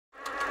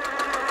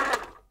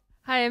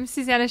Hi, I'm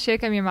Susanna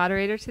Schick. I'm your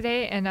moderator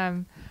today,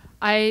 and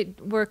I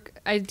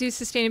do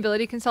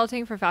sustainability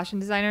consulting for fashion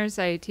designers.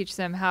 I teach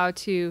them how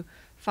to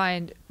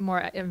find more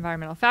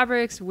environmental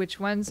fabrics, which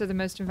ones are the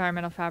most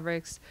environmental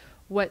fabrics,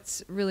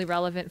 what's really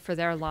relevant for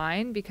their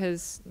line,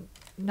 because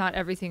not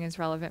everything is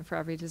relevant for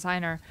every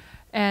designer.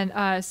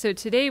 And so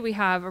today we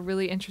have a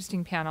really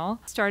interesting panel,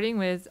 starting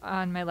with,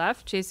 on my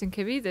left, Jason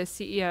Kibbe, the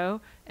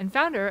CEO and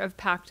founder of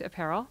Pact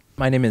Apparel.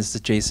 My name is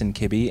Jason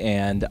Kibbe,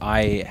 and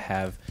I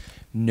have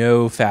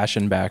no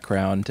fashion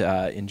background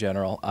in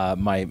general.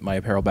 My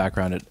apparel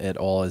background at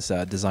all is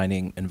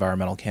designing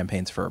environmental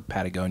campaigns for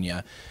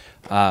Patagonia.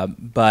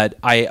 But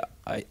I,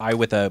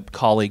 with a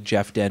colleague,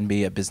 Jeff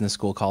Denby, a business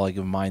school colleague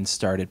of mine,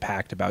 started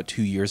Pact about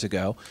 2 years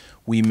ago.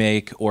 We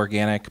make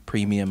organic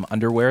premium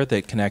underwear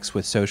that connects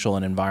with social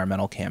and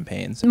environmental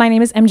campaigns. My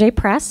name is MJ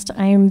Prest.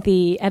 I'm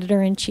the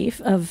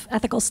editor-in-chief of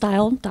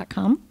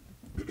ethicalstyle.com.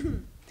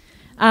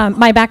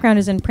 My background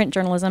is in print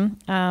journalism,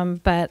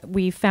 but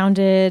we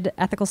founded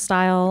Ethical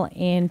Style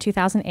in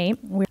 2008.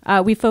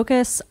 We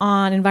focus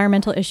on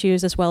environmental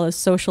issues as well as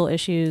social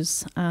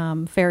issues,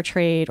 fair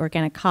trade,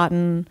 organic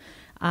cotton,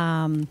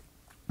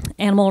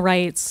 animal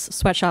rights,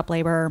 sweatshop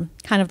labor,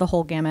 kind of the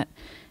whole gamut.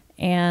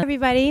 And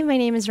everybody, my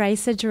name is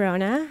Raisa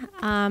Girona.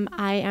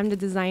 I am the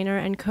designer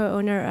and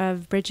co-owner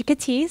of Bridget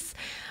Catisse.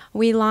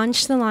 We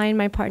launched the line,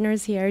 my partner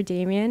is here,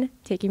 Damien,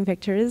 taking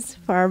pictures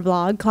for our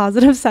blog,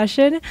 Closet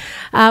Obsession.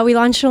 We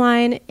launched the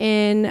line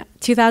in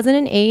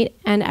 2008,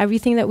 and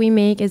everything that we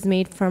make is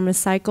made from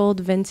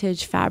recycled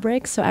vintage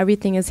fabric. So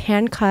everything is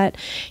hand-cut,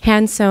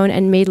 hand-sewn,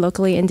 and made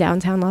locally in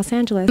downtown Los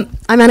Angeles.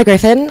 I'm Anna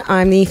Griffin.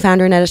 I'm the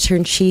founder and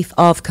editor-in-chief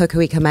of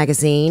Cocoica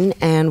magazine,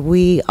 and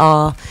we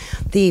are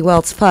the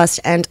world's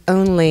first and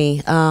only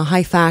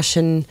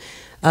high-fashion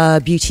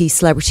beauty,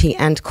 celebrity,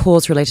 and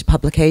cause-related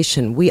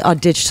publication. We are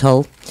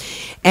digital,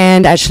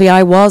 and actually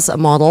I was a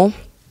model.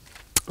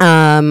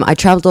 I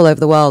traveled all over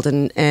the world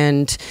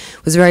and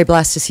was very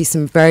blessed to see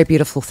some very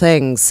beautiful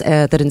things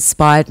that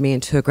inspired me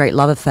into a great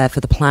love affair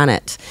for the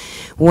planet.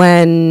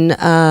 When,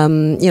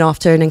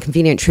 after An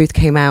Inconvenient Truth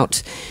came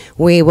out,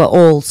 we were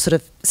all sort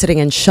of sitting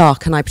in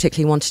shock, and I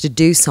particularly wanted to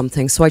do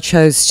something, so I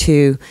chose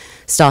to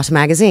start a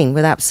magazine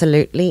with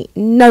absolutely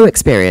no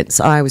experience.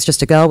 I was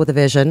just a girl with a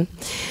vision.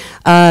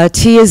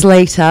 2 years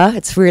later,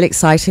 it's really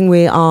exciting.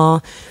 We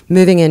are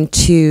moving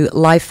into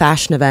live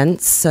fashion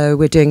events. So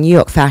we're doing New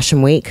York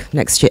Fashion Week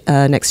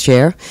next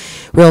year.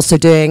 We're also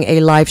doing a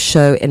live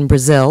show in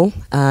Brazil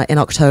in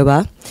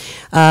October.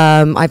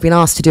 I've been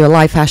asked to do a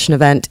live fashion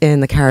event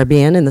in the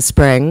Caribbean in the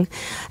spring.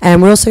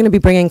 And we're also going to be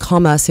bringing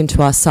commerce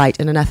into our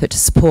site in an effort to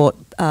support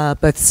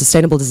both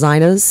sustainable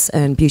designers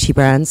and beauty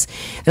brands,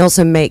 and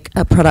also make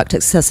product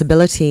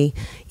accessibility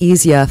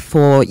easier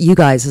for you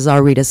guys as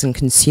our readers and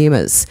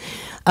consumers.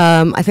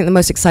 I think the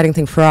most exciting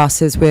thing for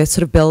us is we're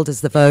sort of billed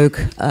as the Vogue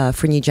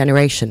for a new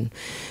generation,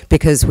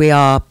 because we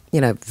are,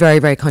 very,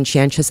 very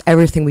conscientious.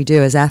 Everything we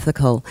do is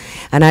ethical,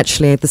 and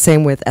actually the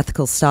same with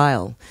Ethical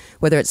Style.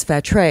 Whether it's fair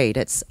trade,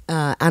 it's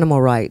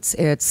animal rights,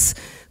 it's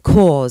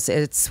cause,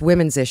 it's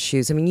women's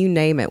issues. I mean, you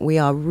name it. We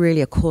are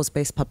really a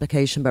cause-based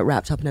publication, but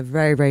wrapped up in a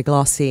very, very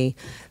glossy,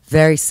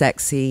 very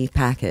sexy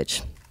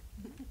package.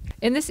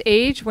 In this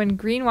age when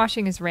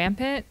greenwashing is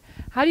rampant,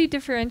 how do you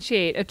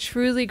differentiate a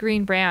truly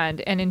green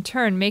brand and in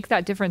turn make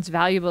that difference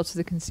valuable to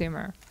the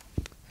consumer?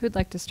 Who'd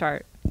like to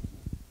start?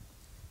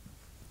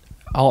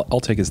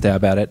 I'll take a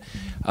stab at it.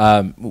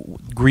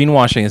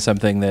 Greenwashing is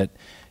something that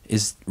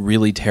is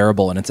really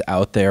terrible, and it's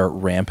out there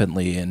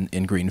rampantly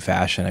in green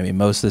fashion. I mean,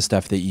 most of the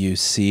stuff that you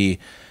see,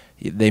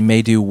 they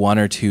may do one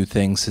or two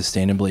things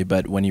sustainably,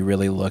 but when you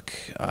really look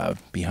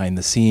behind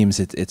the seams,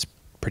 it's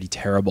pretty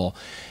terrible.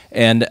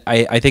 And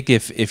I think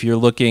if you're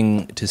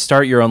looking to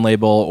start your own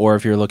label, or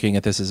if you're looking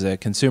at this as a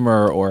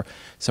consumer or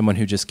someone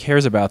who just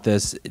cares about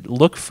this,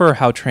 look for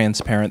how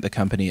transparent the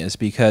company is,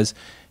 because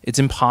it's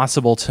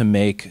impossible to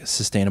make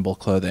sustainable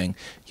clothing.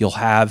 You'll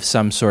have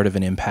some sort of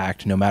an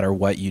impact no matter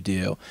what you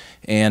do.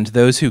 And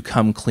those who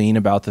come clean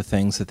about the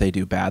things that they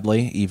do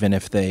badly, even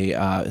if they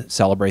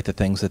celebrate the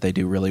things that they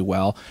do really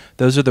well,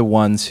 those are the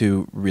ones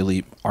who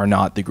really are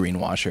not the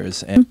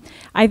greenwashers. And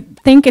I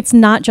think it's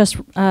not just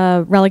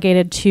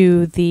relegated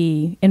to the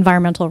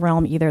environmental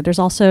realm either. There's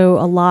also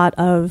a lot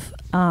of,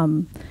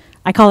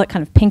 I call it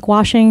kind of pink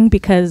washing,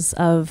 because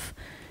of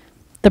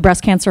the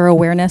breast cancer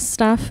awareness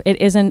stuff. It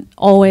isn't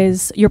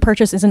always, your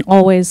purchase isn't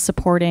always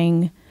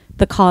supporting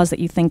the cause that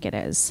you think it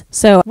is.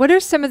 So what are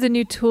some of the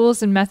new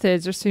tools and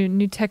methods or some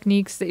new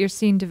techniques that you're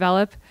seeing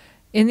develop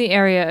in the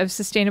area of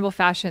sustainable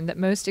fashion that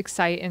most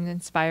excite and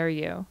inspire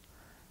you?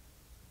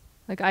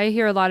 Like, I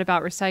hear a lot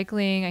about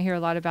recycling. I hear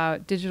a lot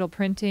about digital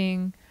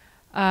printing.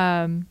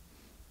 There's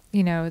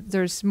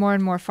more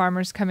and more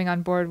farmers coming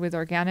on board with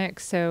organics.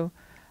 So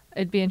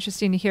it'd be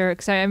interesting to hear,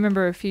 because I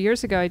remember a few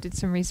years ago I did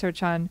some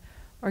research on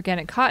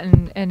organic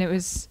cotton, and it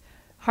was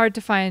hard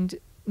to find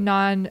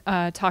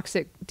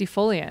non-toxic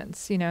defoliants,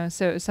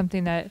 so it was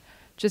something that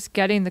just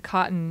getting the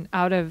cotton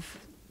out of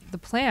the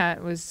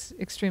plant was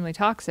extremely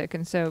toxic,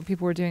 and so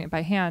people were doing it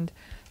by hand.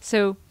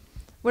 So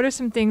what are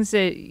some things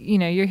that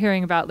you're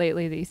hearing about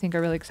lately that you think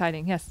are really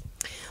exciting? Yes.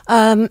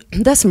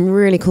 There's some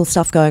really cool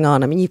stuff going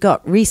on. I mean, you've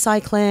got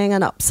recycling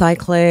and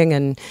upcycling,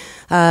 and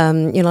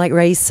like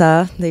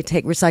Racer, they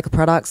take recycled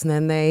products and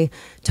then they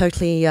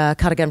totally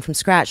cut again from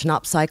scratch and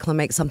upcycle and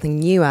make something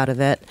new out of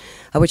it,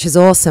 which is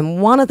awesome.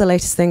 One of the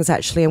latest things,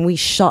 actually, and we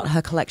shot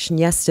her collection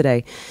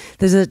yesterday.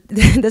 This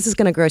is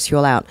going to gross you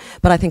all out,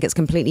 but I think it's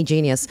completely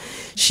genius.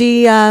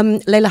 She,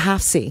 Leila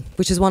Hafsi,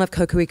 which is one of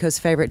Coco Rico's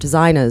favorite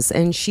designers,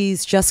 and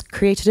she's just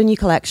created a new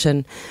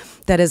collection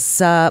that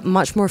is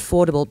much more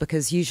affordable,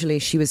 because usually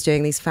she was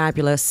doing these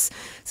fabulous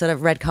sort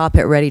of red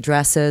carpet ready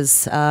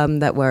dresses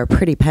that were a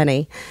pretty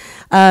penny.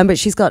 But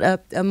she's got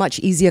a much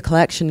easier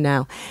collection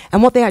now.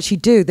 And what they actually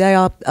do,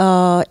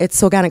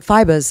 it's organic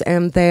fibers,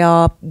 and they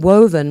are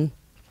woven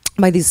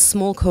by these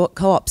small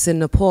co-ops in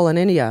Nepal and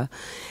India.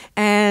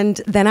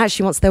 And then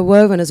actually, once they're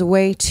woven as a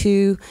way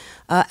to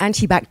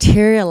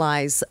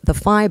antibacterialize the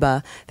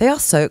fiber, they are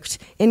soaked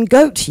in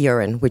goat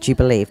urine, would you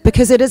believe?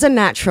 Because it is a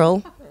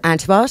natural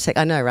antibiotic.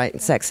 I know, right?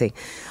 It's sexy.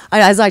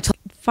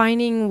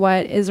 Finding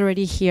what is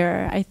already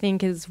here, I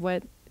think, is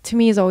what to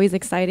me is always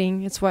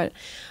exciting. It's what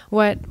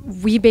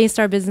we based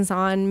our business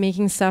on,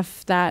 making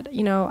stuff that,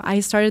 I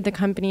started the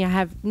company. I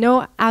have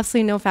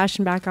absolutely no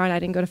fashion background. I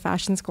didn't go to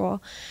fashion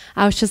school.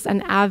 I was just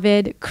an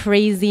avid,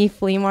 crazy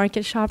flea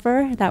market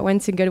shopper that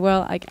went to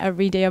Goodwill like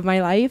every day of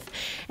my life.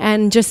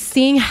 And just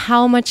seeing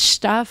how much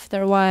stuff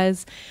there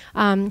was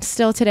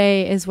still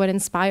today is what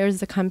inspires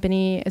the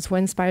company. It's what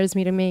inspires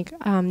me to make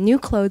new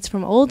clothes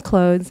from old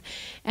clothes.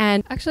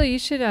 And actually, you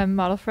should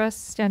model for us,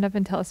 stand up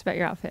and tell us about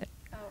your outfit.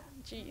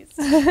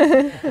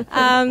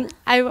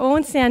 I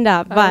won't stand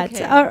up, but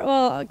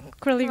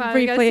really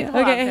briefly.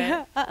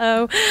 Okay.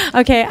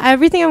 Okay.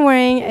 Everything I'm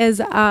wearing is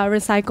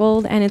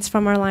recycled, and it's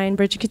from our line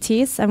Bridget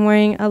Catisse. I'm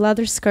wearing a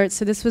leather skirt,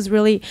 so this was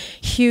really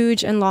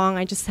huge and long.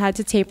 I just had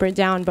to taper it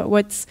down. But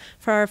what's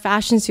for our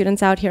fashion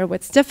students out here,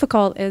 what's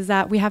difficult is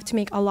that we have to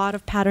make a lot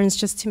of patterns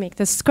just to make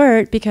this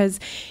skirt,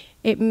 because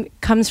it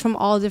comes from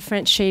all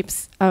different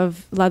shapes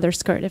of leather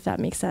skirt, if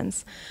that makes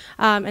sense.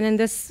 And then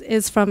this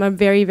is from a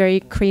very, very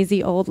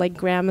crazy old, like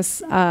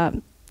grandma's,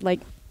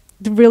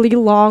 really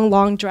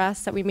long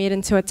dress that we made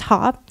into a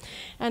top.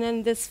 And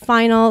then this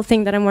final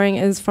thing that I'm wearing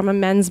is from a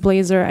men's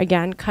blazer,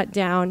 again, cut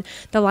down.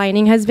 The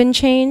lining has been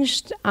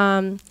changed.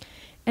 And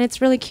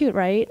it's really cute,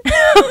 right?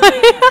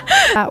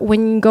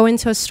 When you go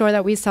into a store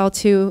that we sell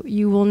to,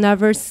 you will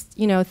never,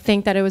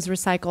 think that it was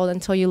recycled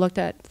until you looked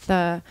at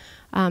the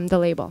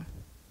label.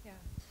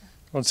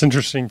 Well, it's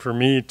interesting for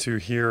me to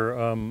hear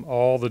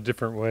all the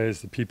different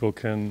ways that people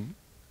can,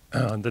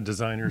 the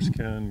designers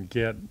can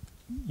get,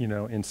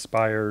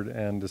 inspired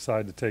and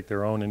decide to take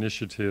their own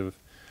initiative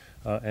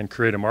and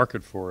create a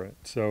market for it.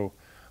 So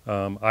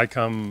I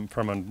come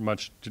from a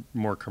much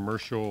more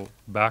commercial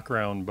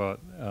background, but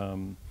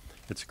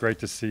it's great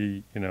to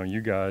see,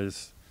 you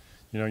guys,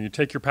 you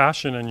take your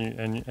passion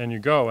and you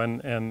go.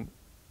 And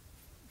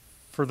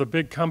for the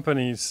big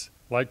companies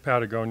like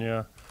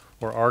Patagonia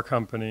or our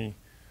company,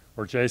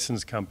 or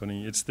Jason's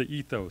company, it's the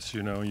ethos,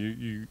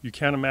 you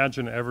can't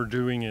imagine ever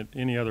doing it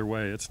any other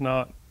way. It's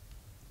not,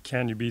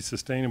 can you be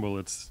sustainable?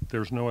 It's,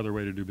 there's no other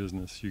way to do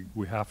business.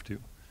 We have to.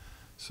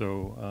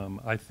 So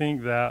I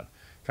think that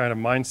kind of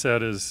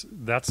mindset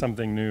that's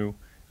something new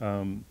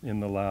in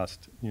the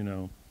last,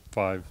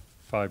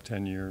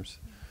 5-10 years.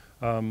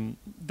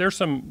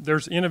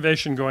 There's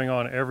innovation going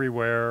on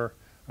everywhere,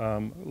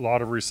 a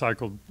lot of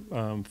recycled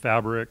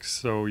fabrics.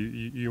 So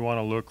you want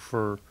to look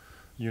for,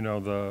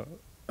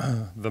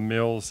 the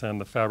mills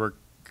and the fabric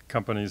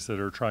companies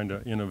that are trying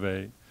to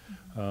innovate.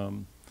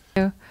 So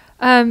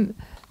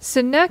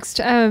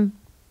next,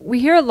 we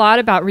hear a lot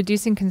about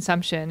reducing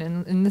consumption,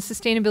 and in the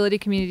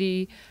sustainability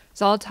community, it's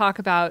all talk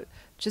about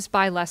just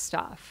buy less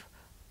stuff.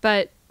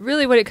 But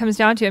really what it comes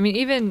down to,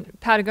 even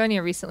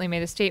Patagonia recently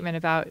made a statement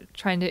about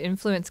trying to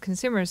influence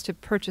consumers to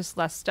purchase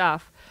less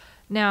stuff.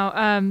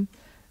 Now,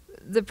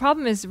 the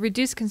problem is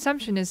reduced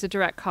consumption is a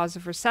direct cause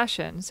of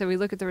recession. So we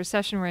look at the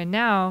recession we're in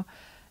now,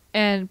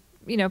 and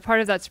part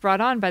of that's brought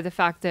on by the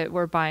fact that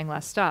we're buying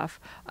less stuff.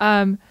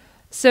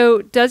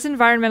 So does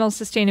environmental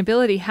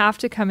sustainability have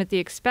to come at the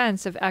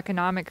expense of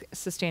economic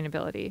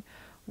sustainability?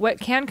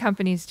 What can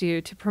companies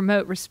do to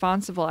promote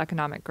responsible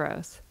economic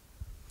growth?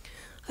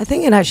 I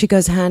think it actually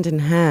goes hand in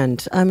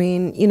hand.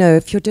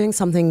 If you're doing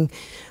something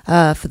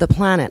for the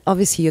planet,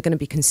 obviously you're going to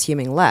be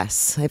consuming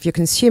less. If you're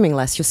consuming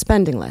less, you're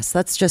spending less.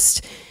 That's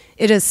just,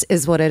 it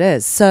is what it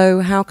is.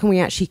 So how can we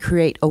actually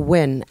create a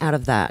win out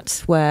of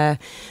that, where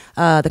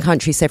the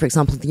country, say for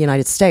example the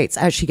United States,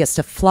 actually gets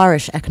to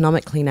flourish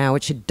economically now,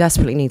 which it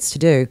desperately needs to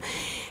do.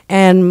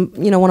 And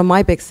one of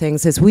my big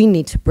things is we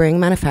need to bring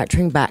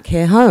manufacturing back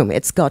here home.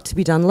 It's got to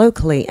be done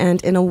locally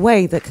and in a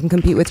way that can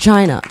compete with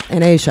China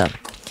and Asia.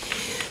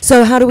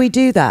 So how do we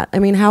do that?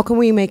 How can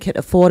we make it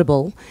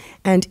affordable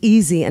and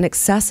easy and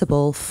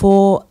accessible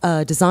for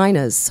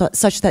designers,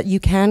 such that you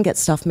can get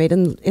stuff made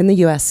in the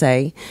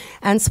USA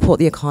and support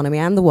the economy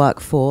and the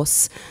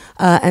workforce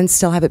and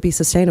still have it be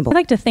sustainable? I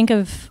like to think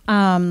of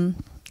kind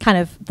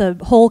of the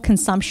whole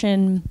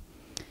consumption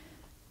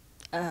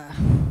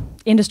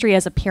industry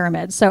as a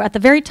pyramid. So at the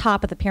very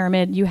top of the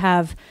pyramid, you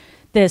have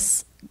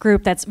this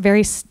group that's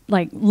very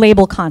like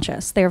label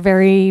conscious. They're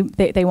very,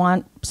 they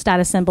want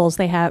status symbols.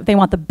 They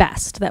want the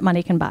best that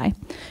money can buy.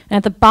 And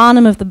at the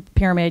bottom of the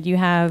pyramid, you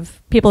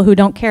have people who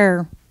don't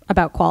care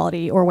about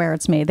quality or where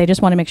it's made. They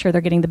just want to make sure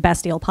they're getting the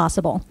best deal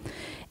possible.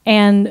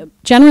 And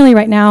generally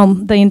right now,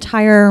 the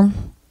entire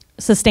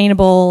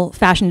sustainable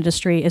fashion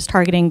industry is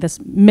targeting this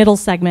middle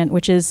segment,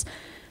 which is,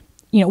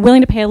 you know,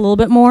 willing to pay a little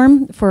bit more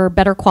for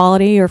better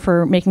quality or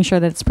for making sure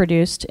that it's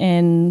produced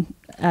in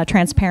a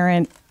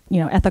transparent, you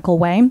know, ethical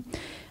way.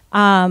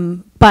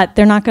 But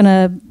they're not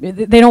gonna,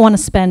 they don't want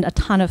to spend a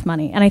ton of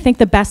money. And I think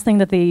the best thing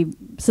that the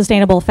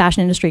sustainable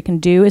fashion industry can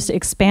do is to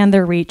expand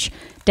their reach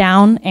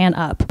down and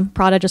up.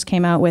 Prada just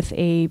came out with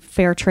a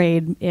fair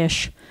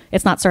trade-ish,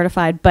 it's not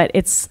certified, but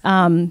it's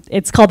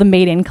called the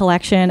Made In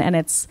collection, and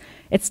it's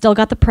still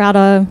got the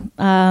Prada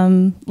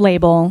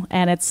label,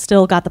 and it's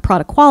still got the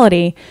product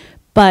quality,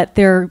 but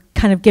they're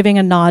kind of giving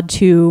a nod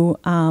to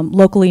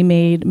locally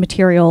made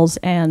materials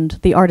and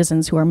the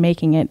artisans who are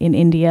making it in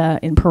India,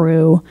 in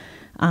Peru,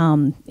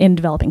 in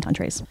developing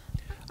countries.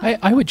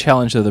 I would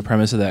challenge the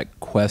premise of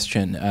that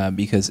question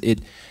because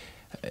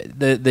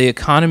the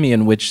economy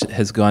in which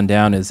has gone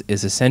down is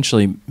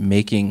essentially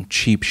making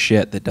cheap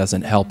shit that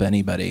doesn't help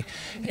anybody,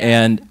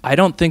 and I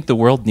don't think the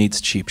world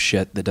needs cheap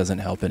shit that doesn't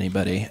help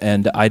anybody,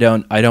 and I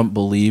don't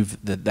believe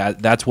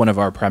that's one of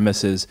our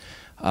premises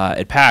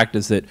at PACT,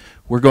 is that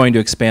we're going to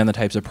expand the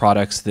types of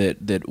products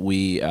that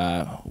we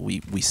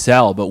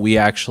sell, but we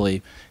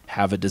actually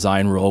have a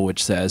design rule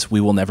which says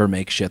we will never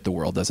make shit the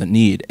world doesn't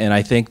need. And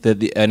I think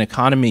that an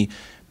economy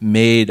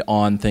made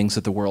on things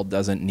that the world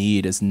doesn't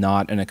need is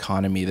not an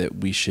economy that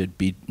we should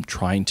be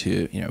trying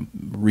to, you know,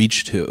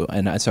 reach to.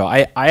 And so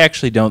I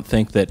actually don't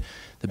think that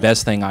the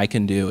best thing I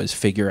can do is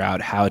figure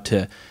out how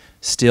to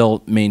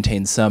still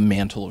maintain some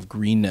mantle of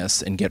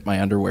greenness and get my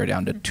underwear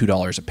down to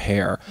 $2 a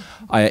pair,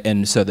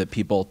 and so that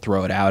people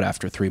throw it out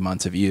after 3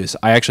 months of use.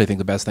 I actually think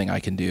the best thing I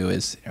can do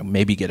is, you know,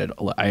 maybe get it,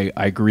 I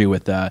agree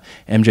with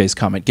MJ's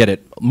comment, get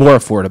it more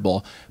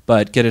affordable,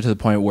 but get it to the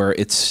point where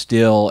it's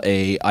still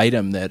a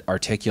item that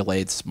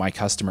articulates my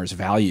customers'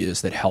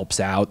 values, that helps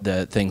out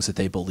the things that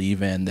they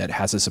believe in, that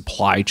has a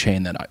supply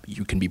chain that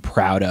you can be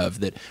proud of,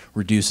 that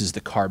reduces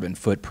the carbon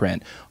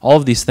footprint. All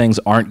of these things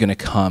aren't going to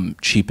come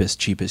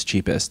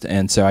cheapest.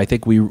 And so I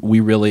think we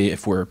really,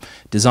 if we're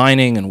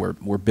designing and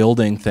we're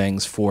building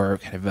things for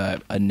kind of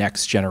a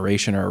next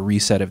generation or a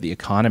reset of the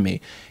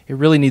economy, it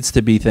really needs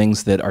to be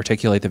things that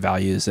articulate the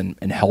values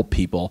and help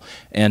people.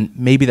 And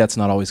maybe that's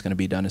not always going to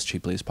be done as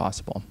cheaply as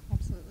possible.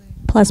 Absolutely.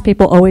 Plus,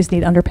 people always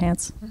need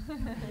underpants.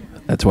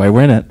 That's why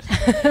we're in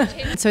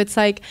it. So it's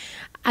like,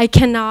 I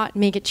cannot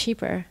make it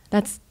cheaper.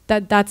 That's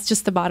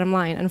just the bottom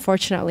line,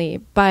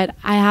 unfortunately. But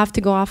I have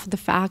to go off of the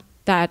fact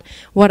that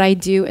what I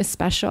do is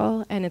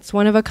special and it's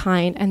one of a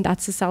kind, and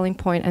that's the selling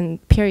point,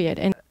 and period.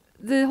 And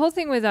the whole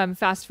thing with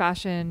fast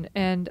fashion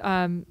and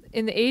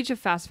in the age of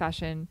fast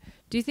fashion,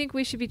 do you think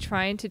we should be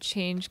trying to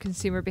change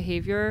consumer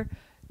behavior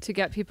to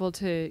get people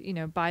to, you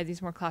know, buy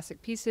these more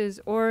classic pieces,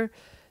 or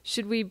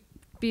should we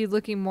be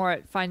looking more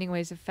at finding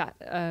ways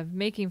of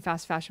making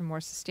fast fashion more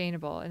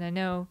sustainable? And I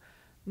know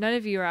none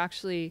of you are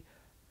actually,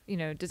 you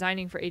know,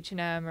 designing for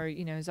H&M or,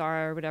 you know,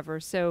 Zara or whatever,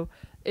 so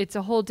it's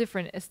a whole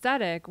different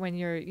aesthetic when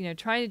you're, you know,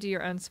 trying to do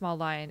your own small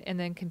line and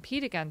then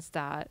compete against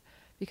that,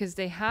 because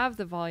they have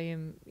the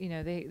volume, you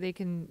know,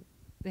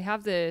 they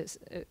have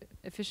the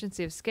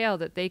efficiency of scale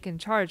that they can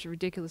charge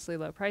ridiculously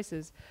low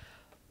prices,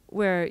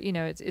 where, you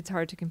know, it's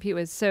hard to compete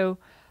with. So,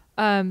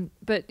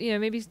 but, you know,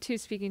 maybe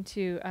speaking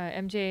to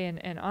MJ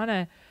and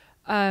Anna,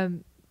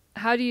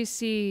 how do you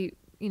see,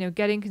 you know,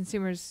 getting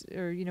consumers,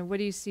 or, you know, what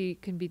do you see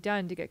can be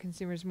done to get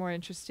consumers more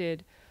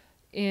interested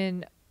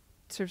in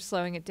sort of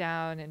slowing it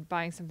down and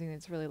buying something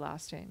that's really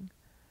lasting?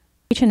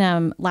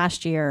 H&M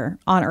last year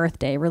on Earth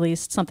Day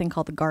released something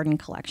called the Garden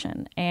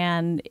Collection,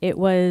 and it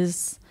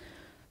was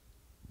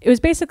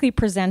basically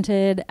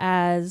presented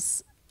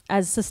as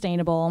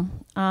sustainable,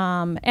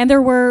 and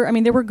there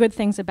were good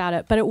things about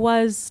it, but it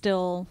was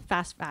still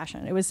fast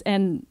fashion. It was,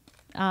 and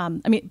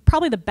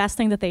probably the best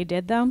thing that they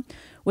did though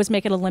was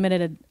make it a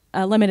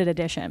limited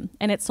edition,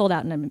 and it sold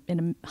out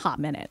in a hot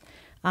minute.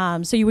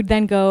 So you would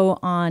then go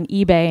on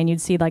eBay and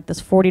you'd see like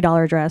this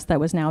 $40 dress that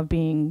was now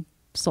being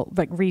sold,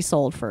 like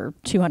resold for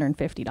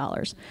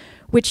 $250,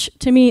 which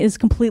to me is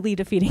completely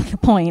defeating the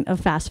point of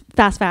fast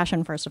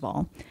fashion, first of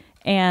all,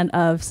 and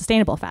of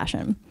sustainable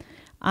fashion.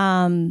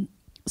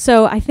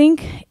 So I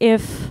think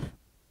if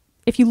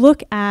you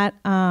look at,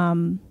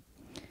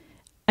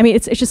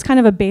 it's just kind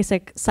of a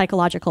basic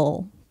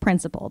psychological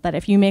principle that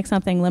if you make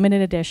something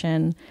limited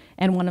edition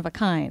and one of a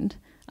kind,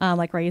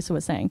 like Raisa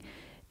was saying,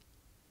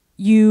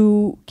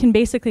 you can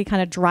basically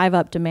kind of drive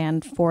up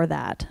demand for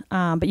that,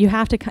 but you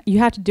have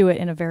to do it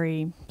in a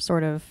very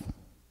sort of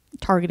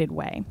targeted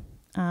way.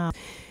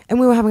 And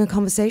we were having a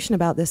conversation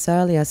about this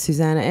earlier,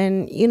 Susanna,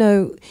 and you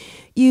know,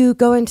 you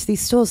go into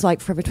these stores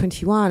like Forever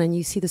 21 and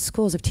you see the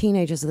scores of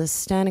teenagers that are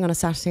standing on a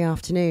Saturday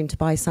afternoon to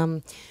buy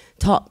some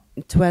top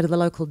to wear to the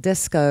local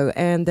disco,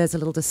 and there's a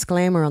little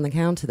disclaimer on the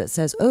counter that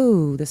says,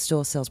 "Oh, the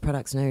store sells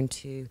products known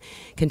to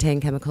contain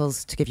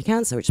chemicals to give you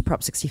cancer," which is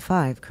Prop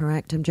 65,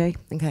 correct, MJ?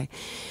 Okay.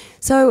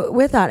 So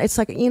with that, it's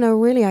like,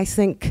 really, I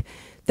think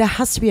there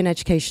has to be an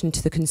education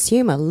to the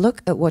consumer.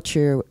 Look at what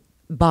you're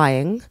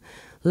buying.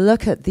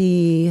 Look at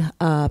the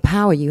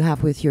power you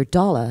have with your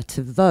dollar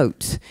to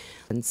vote.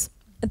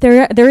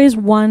 There is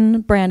one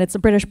brand, it's a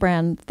British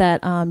brand,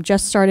 that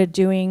just started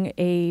doing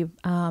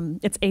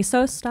it's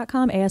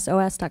ASOS.com,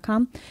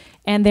 ASOS.com,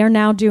 and they're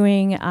now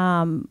doing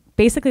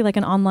basically like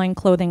an online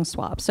clothing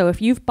swap. So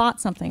if you've bought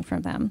something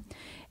from them,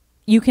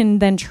 you can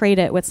then trade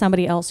it with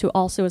somebody else who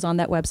also is on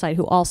that website,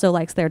 who also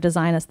likes their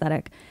design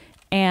aesthetic,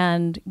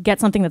 and get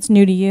something that's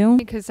new to you.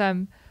 Because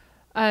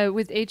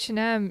with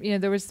H&M,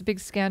 there was the big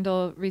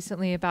scandal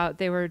recently about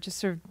they were just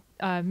sort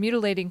of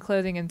mutilating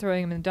clothing and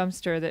throwing them in the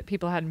dumpster that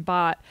people hadn't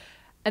bought.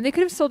 And they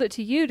could have sold it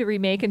to you to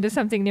remake into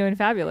something new and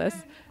fabulous.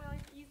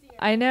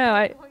 I know.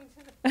 I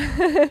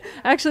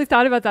actually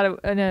thought about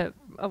that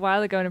a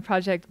while ago in a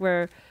project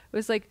where it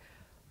was like,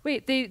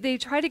 wait, they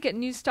try to get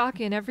new stock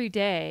in every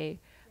day.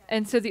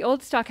 And so the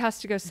old stock has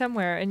to go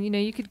somewhere. And,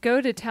 you could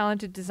go to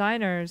talented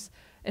designers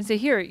and say,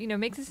 here,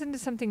 make this into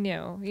something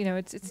new.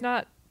 It's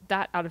not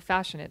that out of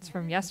fashion. It's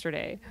from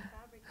yesterday.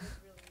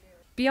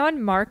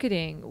 Beyond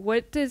marketing,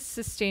 what does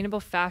sustainable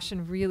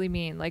fashion really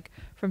mean? Like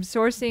from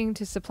sourcing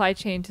to supply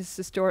chain to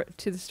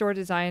the store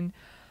design,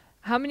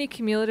 how many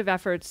cumulative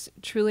efforts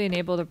truly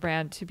enabled a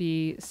brand to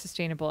be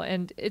sustainable?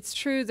 And it's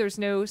true, there's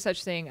no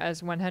such thing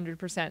as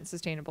 100%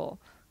 sustainable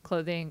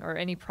clothing or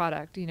any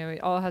product. It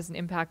all has an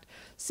impact.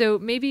 So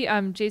maybe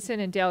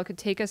Jason and Dale could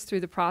take us through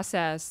the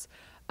process,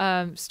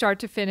 start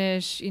to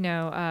finish,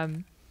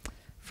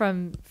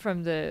 from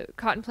the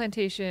cotton from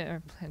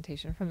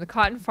the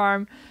cotton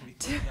farm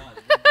to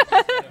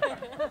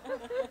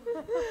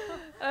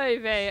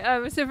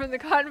so from the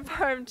cotton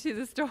farm to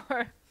the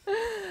store.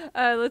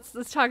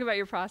 Let's talk about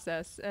your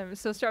process.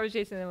 So start with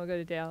Jason, then we'll go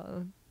to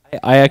Dale.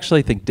 I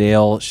actually think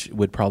Dale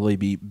would probably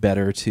be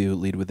better to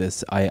lead with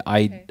this.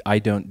 I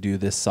don't do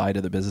this side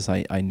of the business.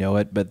 I know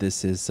it, but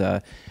this is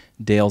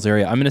Dale's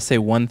area. I'm going to say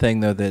one thing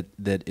though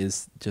that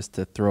is just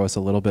to throw us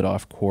a little bit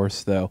off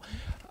course though.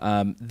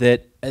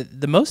 That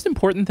the most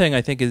important thing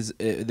I think is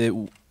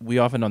that we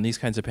often on these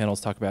kinds of panels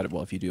talk about it.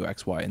 Well, if you do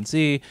X, Y, and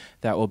Z,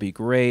 that will be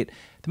great.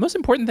 The most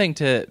important thing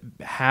to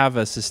have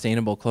a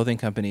sustainable clothing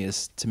company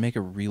is to make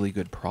a really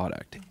good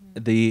product.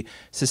 The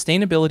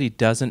sustainability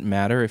doesn't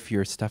matter if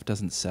your stuff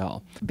doesn't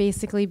sell.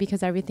 Basically,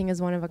 because everything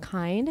is one of a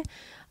kind,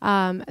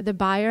 the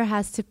buyer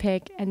has to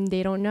pick, and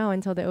they don't know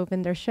until they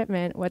open their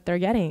shipment what they're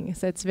getting.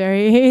 So it's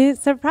very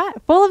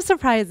full of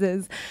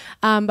surprises.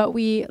 But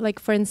we, like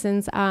for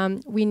instance,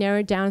 we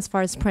narrowed down as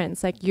far as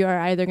prints. Like you are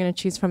either going to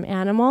choose from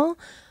animal,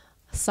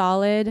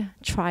 solid,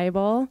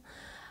 tribal.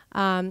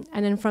 And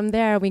then from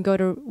there, we go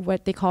to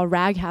what they call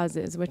rag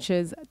houses, which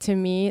is, to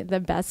me,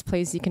 the best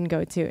place you can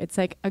go to. It's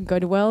like a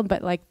Goodwill,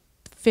 but like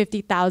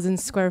 50,000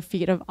 square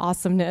feet of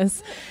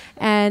awesomeness.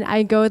 And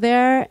I go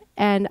there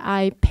and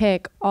I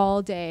pick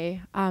all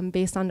day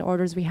based on the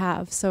orders we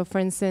have. So for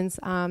instance,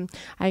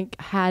 I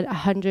had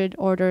 100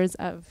 orders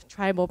of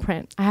tribal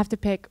print. I have to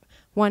pick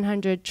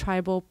 100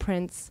 tribal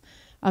prints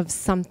of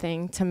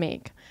something to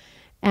make.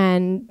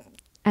 And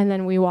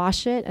then we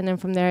wash it, and then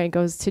from there it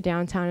goes to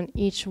downtown, and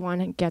each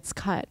one gets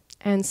cut.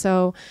 And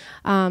so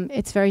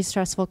it's very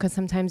stressful because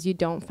sometimes you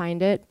don't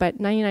find it, but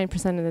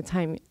 99% of the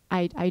time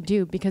I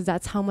do, because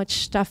that's how much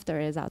stuff there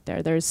is out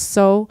there. There's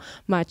so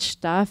much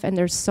stuff, and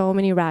there's so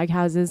many rag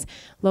houses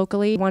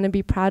locally. Want to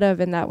be proud of,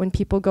 and that when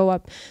people go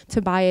up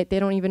to buy it, they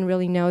don't even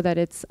really know that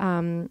it's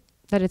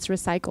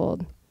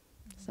recycled.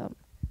 So,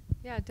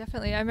 yeah,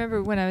 definitely. I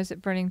remember when I was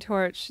at Burning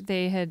Torch,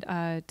 they had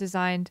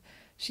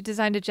She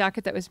designed a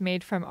jacket that was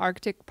made from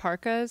Arctic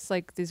parkas,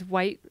 like these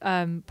white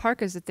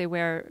parkas that they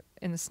wear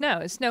in the snow.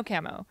 It's snow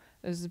camo.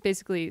 It was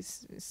basically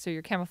so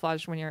you're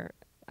camouflaged when you're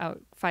out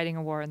fighting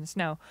a war in the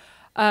snow.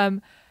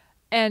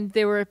 And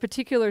they were a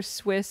particular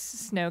Swiss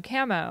snow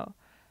camo.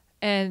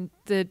 And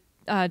the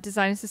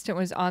design assistant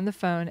was on the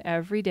phone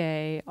every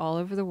day, all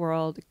over the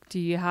world. Do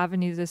you have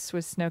any of this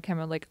Swiss snow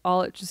camo? Like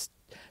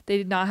they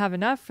did not have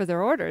enough for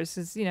their orders.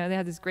 They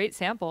had this great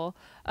sample,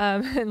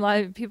 and a lot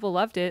of people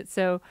loved it.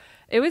 So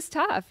it was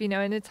tough,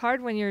 and it's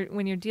hard when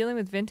you're dealing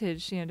with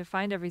vintage, to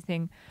find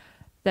everything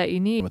that you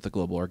need. With the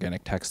Global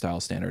Organic Textile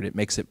Standard, it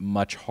makes it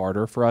much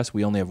harder for us.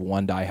 We only have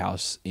one dye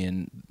house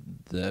in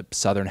the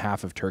southern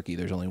half of Turkey.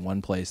 There's only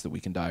one place that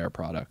we can dye our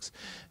products.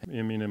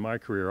 I mean, in my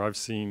career, I've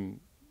seen,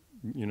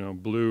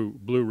 blue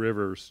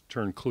rivers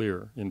turn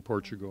clear in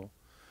Portugal.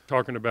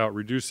 Talking about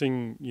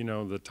reducing,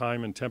 the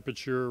time and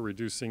temperature,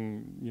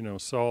 reducing,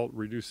 salt,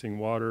 reducing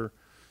water,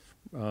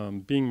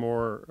 being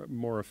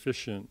more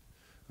efficient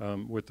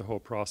with the whole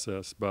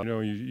process. But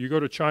you go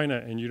to China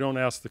and you don't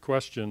ask the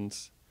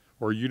questions,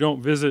 or you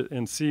don't visit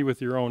and see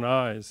with your own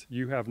eyes,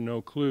 you have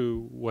no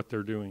clue what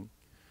they're doing.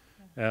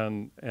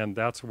 And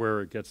that's where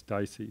it gets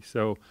dicey.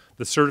 So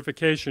the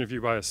certification, if you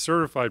buy a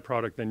certified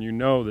product, then you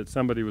know that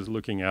somebody was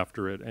looking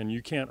after it, and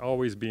you can't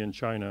always be in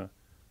China,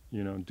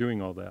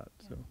 doing all that.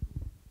 So.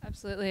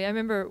 Absolutely. I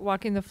remember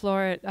walking the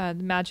floor at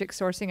the Magic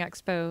Sourcing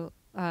Expo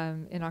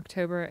in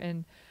October,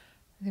 and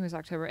I think it was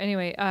October.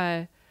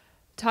 Anyway,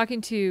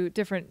 talking to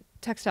different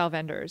textile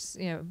vendors,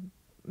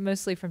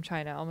 mostly from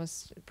China,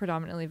 almost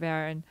predominantly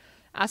there, and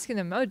asking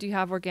them, oh, do you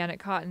have organic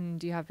cotton?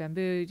 Do you have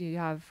bamboo? Do you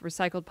have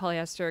recycled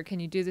polyester? Can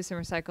you do this in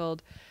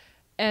recycled?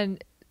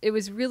 And it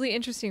was really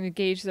interesting to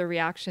gauge their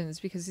reactions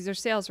because these are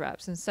sales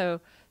reps. And so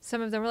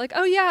some of them were like,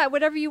 oh yeah,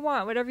 whatever you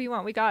want,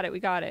 we got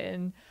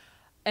it.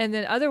 And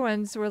then other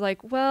ones were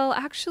like, well,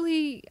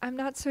 actually, I'm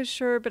not so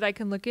sure, but I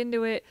can look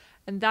into it.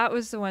 And that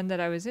was the one that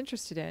I was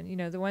interested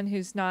in, the one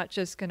who's not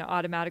just going to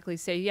automatically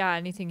say, yeah,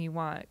 anything you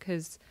want.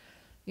 Because,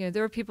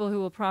 there are people who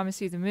will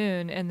promise you the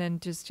moon and then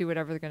just do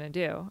whatever they're going to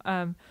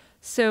do.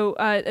 So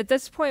at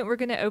this point, we're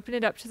going to open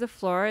it up to the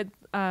floor. I'd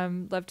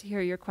love to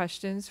hear your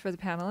questions for the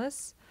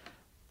panelists.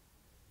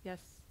 Yes.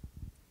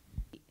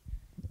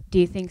 Do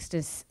you think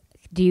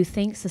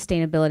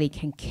sustainability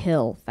can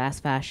kill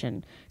fast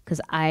fashion? Because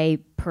I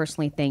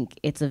personally think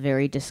it's a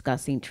very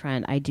disgusting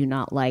trend. I do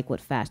not like what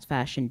fast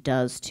fashion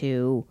does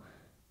to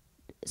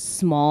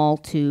small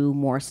to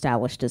more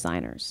established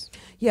designers.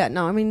 Yeah,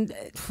 no, I mean,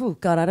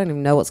 God, I don't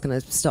even know what's going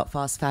to stop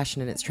fast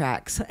fashion in its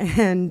tracks.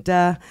 And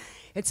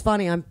it's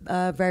funny, I'm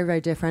a very, very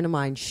dear friend of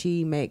mine.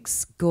 She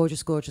makes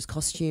gorgeous, gorgeous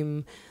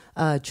costume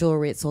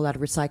jewelry. It's all out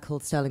of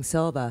recycled sterling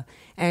silver.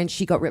 And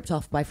she got ripped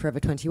off by Forever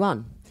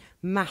 21.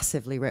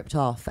 Massively ripped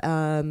off.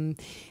 And,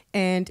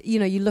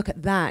 you look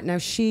at that. Now,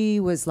 she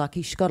was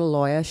lucky. She got a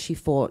lawyer. She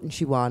fought and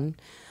she won.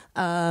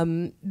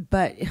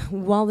 But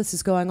while this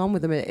is going on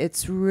with them,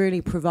 it's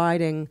really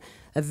providing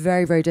a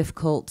very, very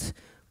difficult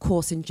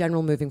course in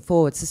general moving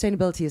forward.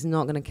 Sustainability is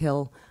not going to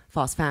kill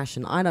fast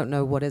fashion. I don't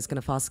know what is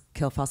going to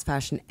kill fast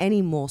fashion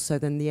any more so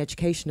than the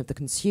education of the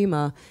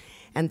consumer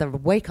and the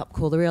wake-up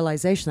call, the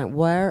realization that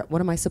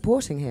what am I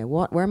supporting here?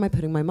 Where am I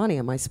putting my money?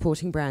 Am I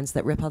supporting brands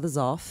that rip others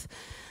off?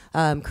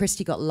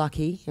 Christy got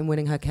lucky in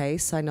winning her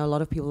case. I know a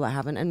lot of people that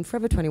haven't. And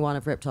Forever 21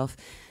 have ripped off,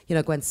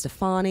 Gwen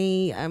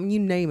Stefani. You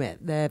name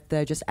it.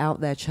 They're just out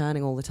there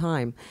churning all the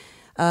time.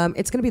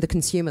 It's going to be the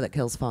consumer that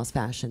kills fast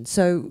fashion.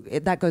 So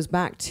that goes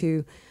back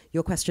to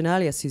your question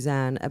earlier,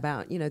 Suzanne,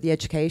 about, the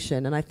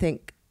education. And I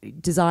think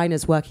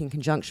designers working in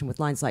conjunction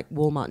with lines like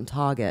Walmart and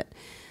Target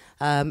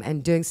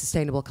and doing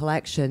sustainable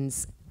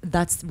collections,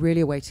 that's really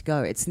a way to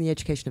go. It's in the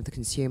education of the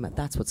consumer.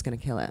 That's what's going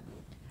to kill it.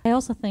 I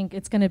also think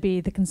it's going to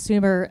be the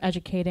consumer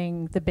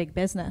educating the big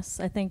business.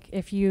 I think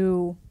as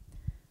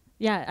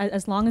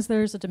long as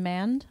there's a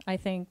demand, I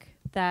think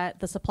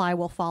that the supply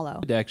will follow.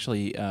 To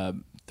actually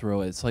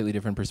throw a slightly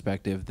different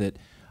perspective, that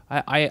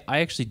I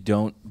actually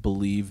don't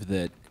believe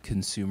that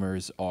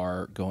consumers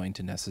are going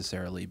to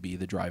necessarily be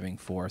the driving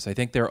force. I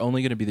think they're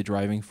only going to be the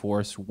driving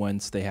force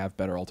once they have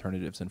better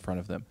alternatives in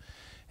front of them.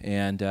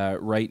 And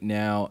right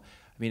now,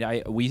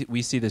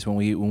 we see this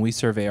when we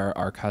survey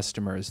our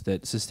customers,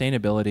 that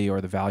sustainability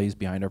or the values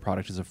behind our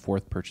product is a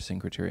fourth purchasing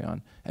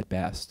criterion at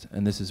best.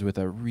 And this is with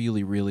a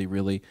really, really,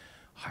 really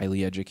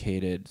highly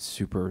educated,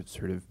 super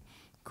sort of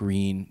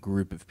green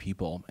group of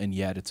people, and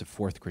yet it's a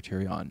fourth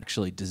criterion.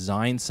 Actually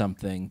design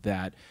something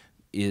that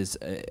is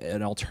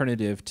an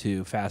alternative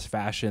to fast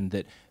fashion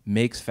that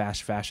makes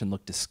fast fashion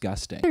look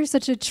disgusting. There's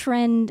such a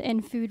trend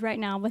in food right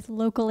now with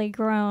locally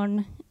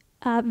grown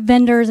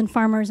vendors and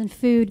farmers and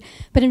food,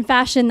 but in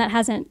fashion that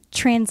hasn't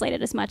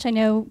translated as much. I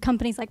know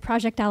companies like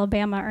Project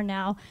Alabama are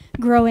now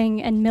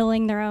growing and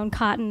milling their own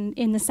cotton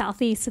in the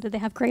Southeast so that they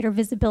have greater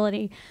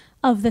visibility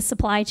of the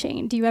supply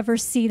chain. Do you ever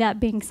see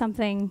that being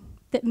something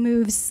that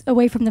moves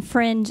away from the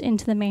fringe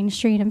into the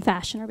mainstream in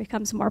fashion or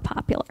becomes more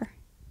popular?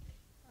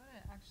 I want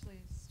to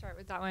actually start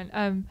with that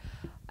one.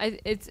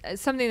 It's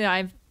something that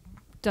I've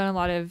done a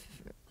lot of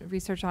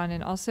research on,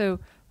 and also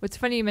what's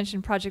funny, you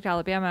mentioned Project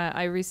Alabama.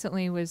 I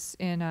recently was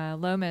in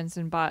Loehmann's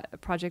and bought a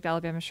Project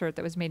Alabama shirt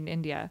that was made in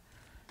India.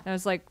 And I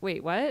was like,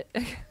 wait, what?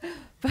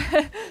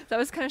 But that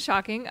was kind of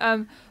shocking.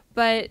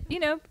 But,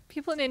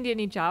 people in India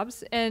need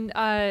jobs. And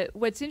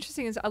what's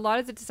interesting is a lot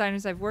of the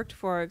designers I've worked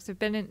for, because I've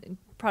been in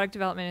product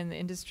development in the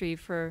industry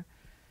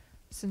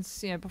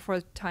since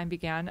before time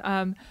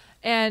began,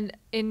 and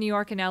in New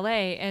York and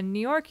LA. And New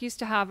York used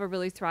to have a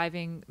really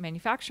thriving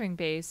manufacturing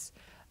base.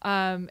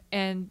 And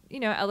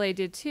LA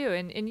did too,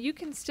 and you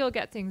can still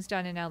get things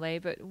done in LA,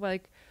 but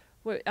like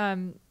what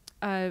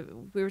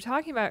we were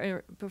talking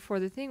about before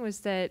the thing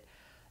was that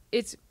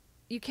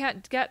you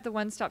can't get the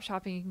one-stop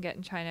shopping you can get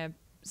in China,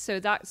 so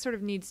that sort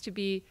of needs to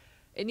be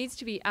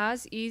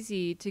as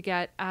easy to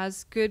get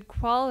as good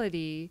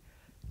quality,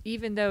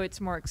 even though it's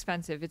more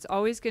expensive. It's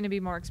always going to be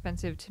more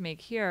expensive to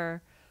make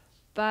here,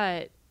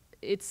 but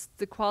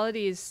the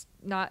quality is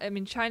not.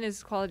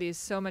 China's quality is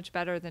so much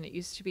better than it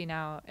used to be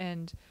now,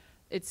 and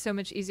it's so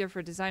much easier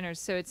for designers.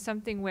 So it's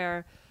something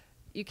where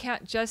you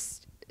can't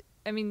just,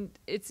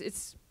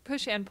 it's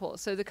push and pull.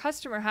 So the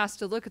customer has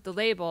to look at the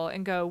label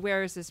and go,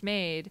 where is this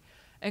made?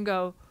 And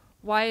go,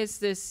 why is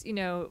this,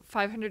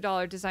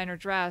 $500 designer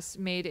dress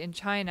made in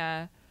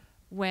China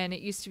when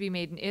it used to be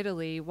made in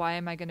Italy. Why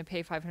am I going to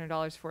pay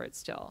 $500 for it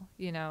still?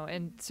 You know,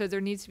 and so there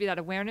needs to be that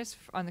awareness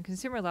on the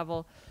consumer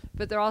level,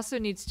 but there also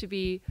needs to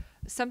be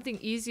something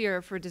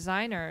easier for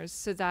designers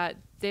so that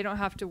they don't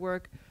have to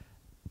work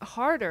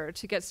harder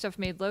to get stuff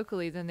made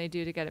locally than they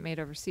do to get it made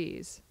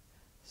overseas.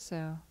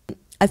 So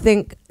I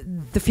think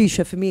the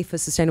future for me for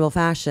sustainable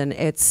fashion,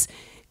 it's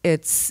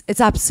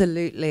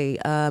absolutely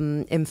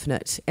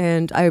infinite.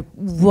 And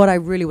what I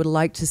really would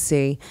like to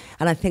see,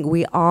 and I think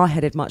we are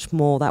headed much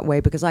more that way,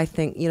 because I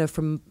think, you know,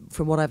 from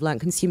what I've learned,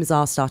 consumers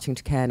are starting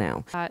to care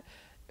now.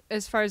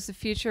 As far as the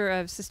future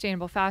of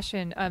sustainable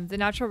fashion, the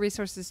Natural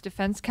Resources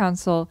Defense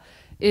Council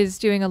is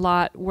doing a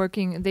lot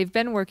they've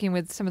been working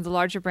with some of the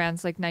larger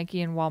brands like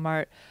Nike and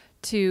Walmart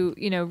to,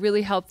 you know,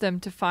 really help them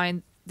to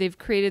find, they've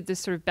created this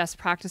sort of best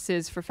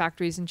practices for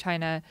factories in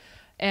China,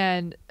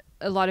 and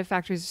a lot of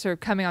factories are sort of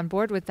coming on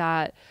board with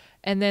that.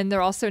 And then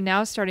they're also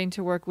now starting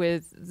to work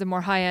with the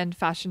more high-end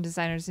fashion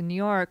designers in New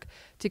York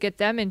to get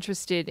them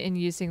interested in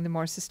using the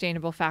more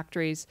sustainable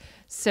factories.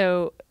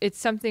 So it's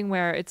something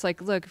where it's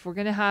like, look, if we're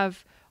going to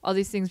have all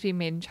these things being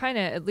made in China,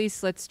 at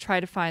least let's try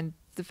to find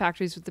the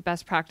factories with the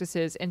best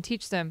practices and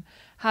teach them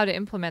how to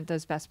implement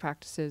those best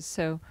practices.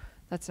 So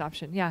that's an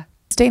option. Yeah.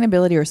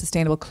 Sustainability or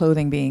sustainable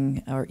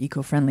clothing or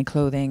eco-friendly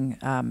clothing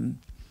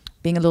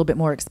being a little bit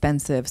more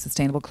expensive,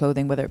 sustainable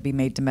clothing, whether it be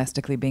made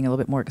domestically, being a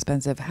little bit more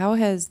expensive. How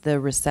has the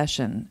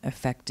recession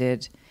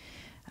affected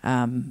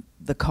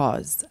the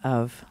cause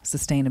of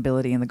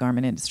sustainability in the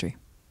garment industry?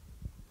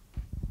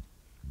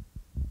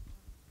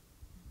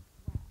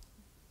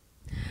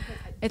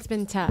 It's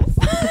been tough.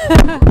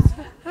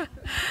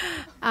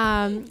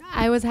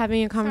 I was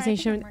having a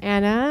conversation with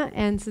Anna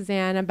and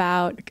Suzanne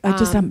about. I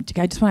just want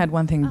to add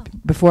one thing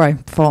before I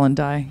fall and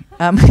die.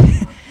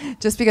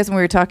 Just because when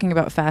we were talking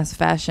about fast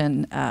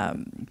fashion,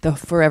 the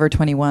Forever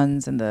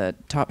 21s and the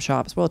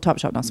Topshops, well,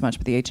 Topshop not so much,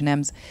 but the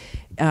H&Ms,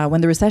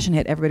 when the recession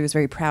hit, everybody was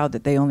very proud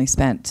that they only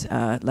spent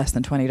less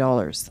than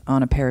 $20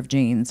 on a pair of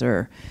jeans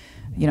or,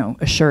 you know,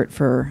 a shirt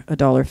for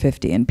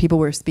 $1.50, and people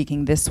were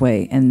speaking this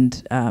way,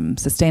 and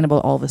sustainable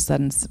all of a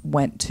sudden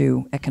went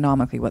to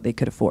economically what they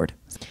could afford.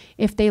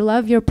 If they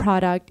love your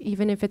product,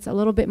 even if it's a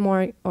little bit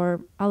more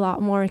or a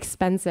lot more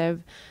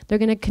expensive, they're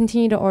going to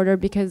continue to order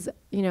because,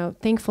 you know,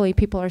 thankfully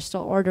people are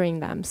still ordering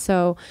them.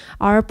 So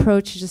our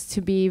approach is just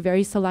to be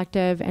very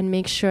selective and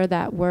make sure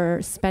that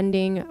we're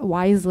spending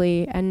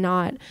wisely and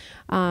not,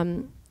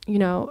 you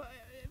know,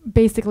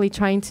 basically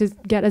trying to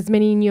get as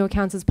many new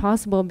accounts as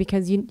possible,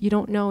 because you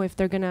don't know if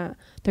they're gonna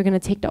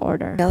take the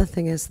order. The other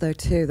thing is though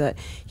too that,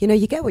 you know,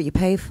 you get what you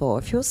pay for.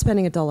 If you're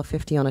spending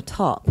 $1.50 on a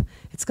top,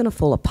 it's gonna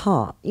fall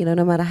apart, you know,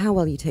 no matter how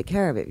well you take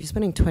care of it. If you're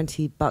spending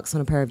 $20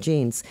 on a pair of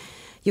jeans,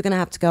 you're going to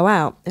have to go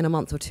out in a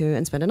month or two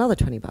and spend another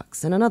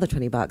 $20 and another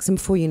 $20. And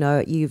before you know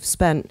it, you've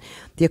spent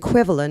the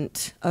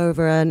equivalent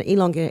over an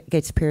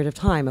elongated period of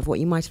time of what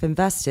you might have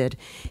invested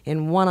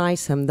in one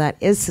item that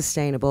is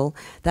sustainable,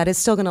 that is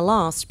still going to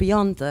last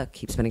beyond the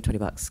keep spending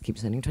 $20, keep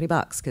spending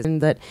 $20. Because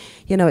that,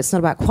 you know, it's not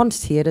about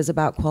quantity, it is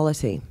about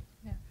quality.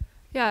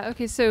 Yeah,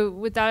 okay, so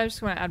with that, I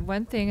just want to add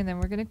one thing and then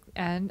we're going to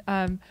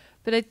end.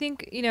 But I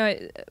think, you know,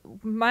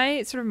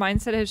 my sort of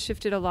mindset has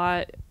shifted a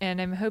lot,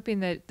 and I'm hoping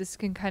that this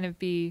can kind of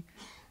be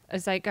a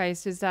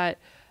zeitgeist, is that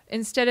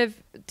instead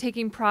of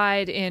taking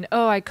pride in,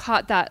 oh, I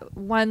caught that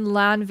one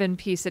Lanvin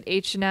piece at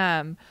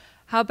H&M,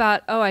 how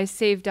about, oh, I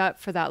saved up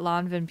for that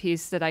Lanvin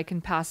piece that I can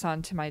pass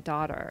on to my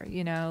daughter,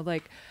 you know?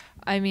 Like,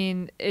 I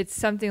mean, it's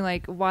something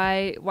like,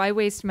 why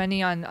waste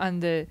money on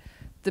the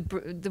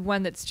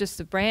one that's just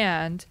the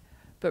brand,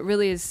 but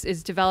really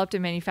is developed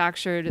and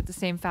manufactured at the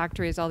same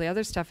factory as all the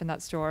other stuff in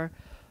that store,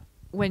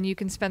 when you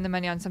can spend the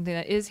money on something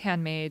that is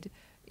handmade,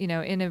 you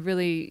know, in a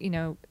really, you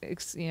know,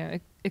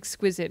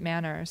 exquisite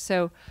manner.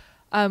 So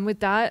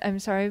with that, I'm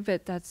sorry,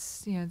 but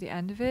that's, you know, the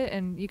end of it,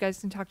 and you guys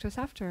can talk to us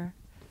after.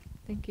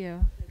 Thank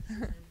you.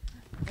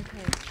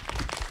 Okay.